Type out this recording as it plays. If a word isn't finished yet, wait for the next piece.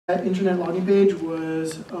That internet login page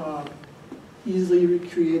was easily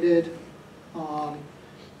recreated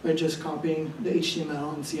by just copying the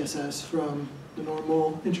HTML and CSS from the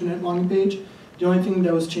normal internet login page. The only thing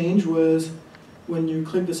that was changed was when you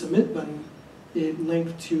click the submit button, it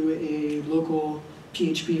linked to a local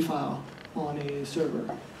PHP file on a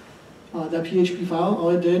server. That PHP file, all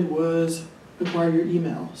it did was acquire your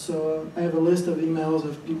email. So I have a list of emails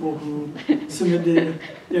of people who submitted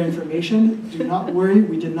their information. Do not worry,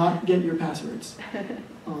 we did not get your passwords.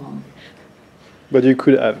 But you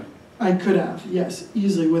could have. I could have, yes,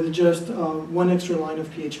 easily. With just one extra line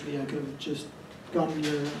of PHP, I could have just gotten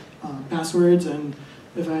your passwords, and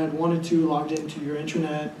if I had wanted to, logged into your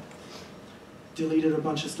intranet, deleted a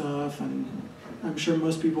bunch of stuff, and I'm sure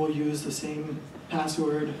most people use the same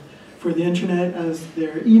password for the intranet as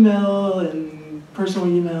their email and personal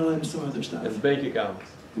email and some other stuff. And bank account.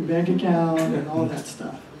 And bank account and all that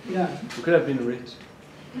stuff. Yeah. We could have been rich.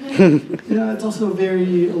 Yeah, it's also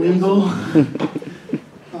very illegal.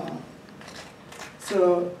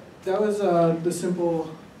 So that was the simple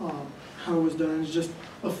how it was done. It's just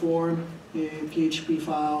a form, a PHP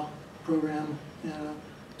file, program,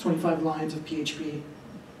 25 lines of PHP.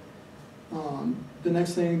 The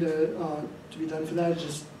next thing to be done for that is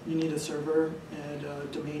just you need a server and a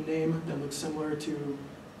domain name that looks similar to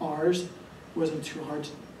ours. It wasn't too hard to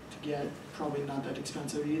get, probably not that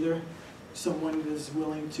expensive either. Someone is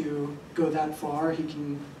willing to go that far, he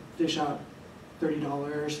can dish out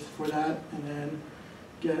 $30 for that, and then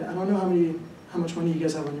get, I don't know how much money you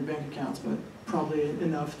guys have on your bank accounts, but probably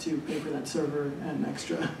enough to pay for that server and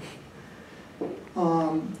extra.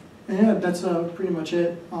 And yeah, that's pretty much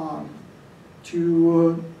it.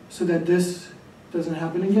 So that this doesn't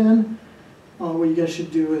happen again, what you guys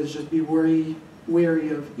should do is just be wary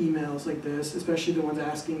of emails like this, especially the ones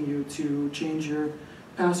asking you to change your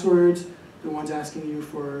passwords, the ones asking you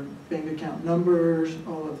for bank account numbers,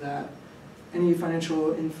 all of that. Any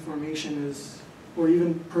financial information is, or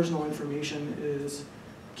even personal information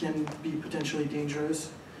can be potentially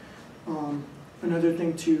dangerous. Another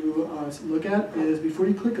thing to look at is before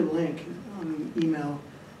you click a link on an email,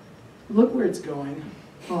 look where it's going.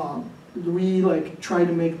 We try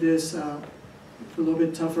to make this a little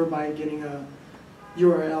bit tougher by getting a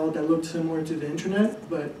URL that looked similar to the internet,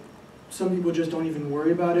 but some people just don't even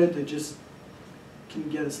worry about it. They just can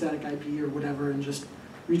get a static IP or whatever and just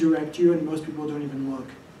redirect you, and most people don't even look.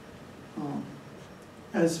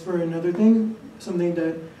 As for another thing, something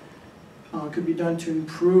that could be done to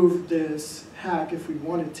improve this hack if we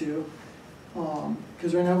wanted to,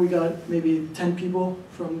 because right now we got maybe 10 people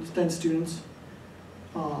from 10 students,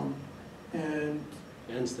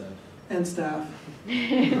 And staff. And staff.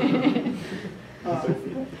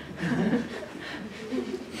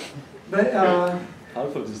 But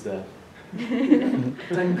Half of the staff.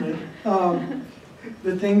 technically,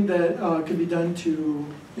 the thing that could be done to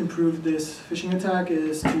improve this phishing attack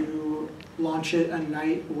is to launch it at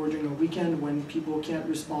night or during a weekend when people can't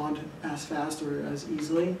respond as fast or as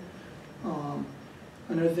easily.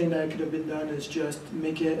 Another thing that could have been done is just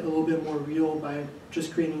make it a little bit more real by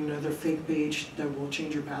just creating another fake page that will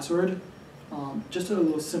change your password. Just a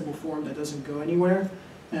little simple form that doesn't go anywhere,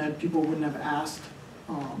 and people wouldn't have asked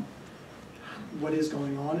what is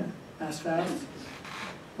going on as fast.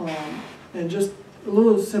 And just a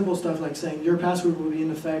little simple stuff like saying your password will be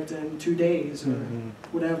in effect in 2 days or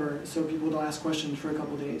whatever, so people don't ask questions for a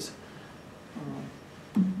couple days.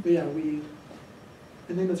 But yeah,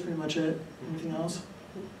 I think that's pretty much it. Anything else?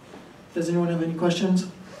 Does anyone have any questions?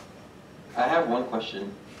 I have one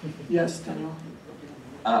question. Yes, Daniel.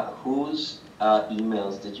 Whose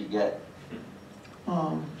emails did you get?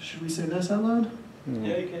 Should we say this out loud?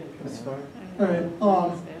 Yeah, you can. That's fine. All right.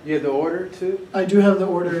 You have the order too? I do have the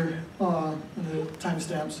order and the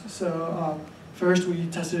timestamps. So first we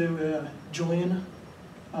tested it with Julian.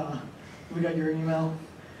 We got your email.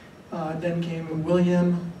 Then came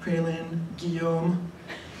William, Praylin, Guillaume,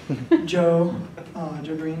 Joe,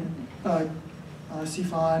 Joe Green,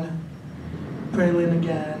 Sifan, Praylin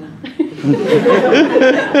again,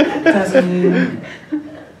 Tasmin,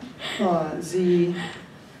 Z,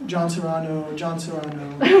 John Serrano,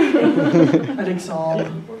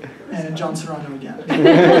 Alexandre, and John Serrano again.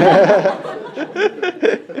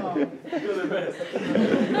 You're the best.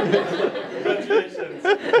 Congratulations.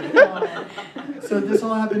 So this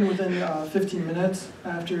all happened within 15 minutes.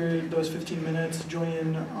 After those 15 minutes,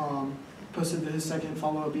 Julian posted his second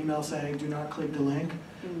follow-up email saying, do not click the link.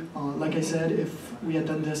 Like I said, if we had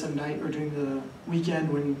done this at night or during the weekend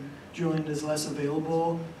when Julian is less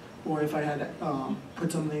available, or if I had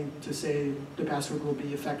put something to say the password will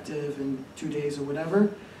be effective in 2 days or whatever,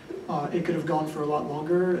 it could have gone for a lot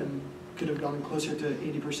longer and could have gone closer to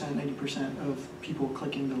 80%, 90% of people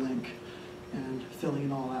clicking the link and filling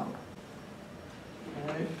it all out.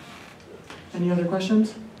 All right. Any other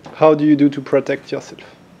questions? How do you do to protect yourself?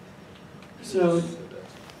 So,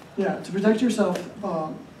 yeah, to protect yourself,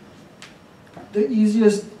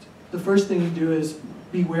 the first thing you do is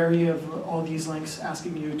be wary of all these links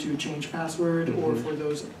asking you to change password or for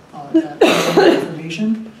those that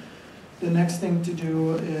information. The next thing to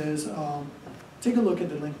do is take a look at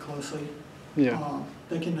the link closely. Yeah.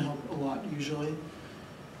 That can help a lot usually.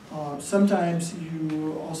 Sometimes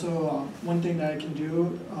you also, one thing that I can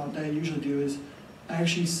do, that I usually do is I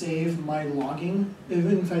actually save my logging.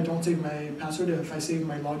 Even if I don't save my password, if I save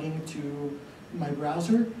my logging to my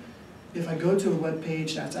browser, if I go to a web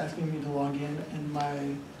page that's asking me to log in and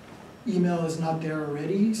my email is not there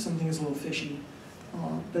already, something is a little fishy.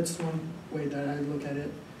 That's one way that I look at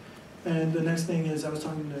it. And the next thing is, I was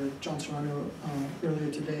talking to John Serrano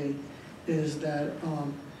earlier today, is that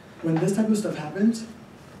when this type of stuff happens,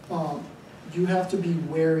 you have to be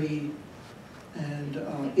wary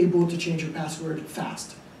and able to change your password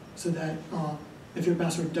fast, so that if your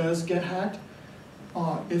password does get hacked,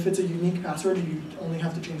 if it's a unique password, you only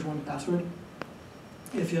have to change one password.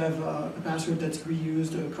 If you have a password that's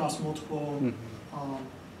reused across multiple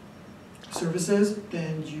services,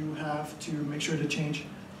 then you have to make sure to change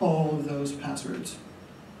all of those passwords.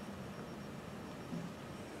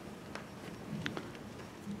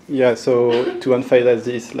 Yeah, so to emphasize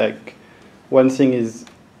this, like, one thing is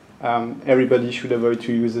everybody should avoid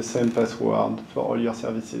to use the same password for all your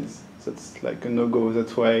services. That's like a no-go.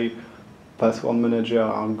 That's why password manager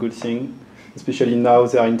are a good thing, especially now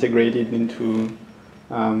they are integrated into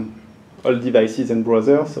all devices and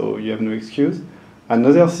browsers, so you have no excuse.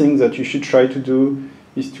 Another thing that you should try to do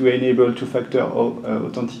is to enable two-factor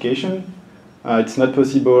authentication. It's not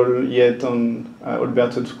possible yet on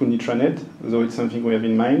Holberton School intranet, though it's something we have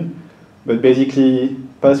in mind. But basically,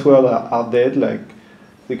 passwords are dead. Like,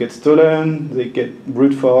 they get stolen, they get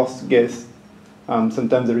brute force guessed.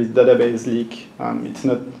 Sometimes there is database leak. It's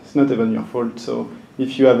not even your fault. So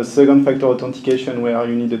if you have a second factor authentication where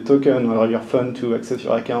you need a token or your phone to access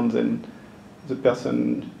your account, then the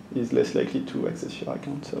person is less likely to access your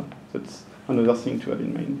account. So that's another thing to have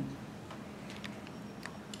in mind.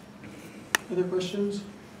 Other questions?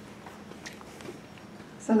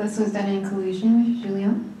 So this was done in collusion with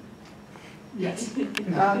Julien? Yes.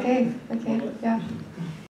 Okay, yeah.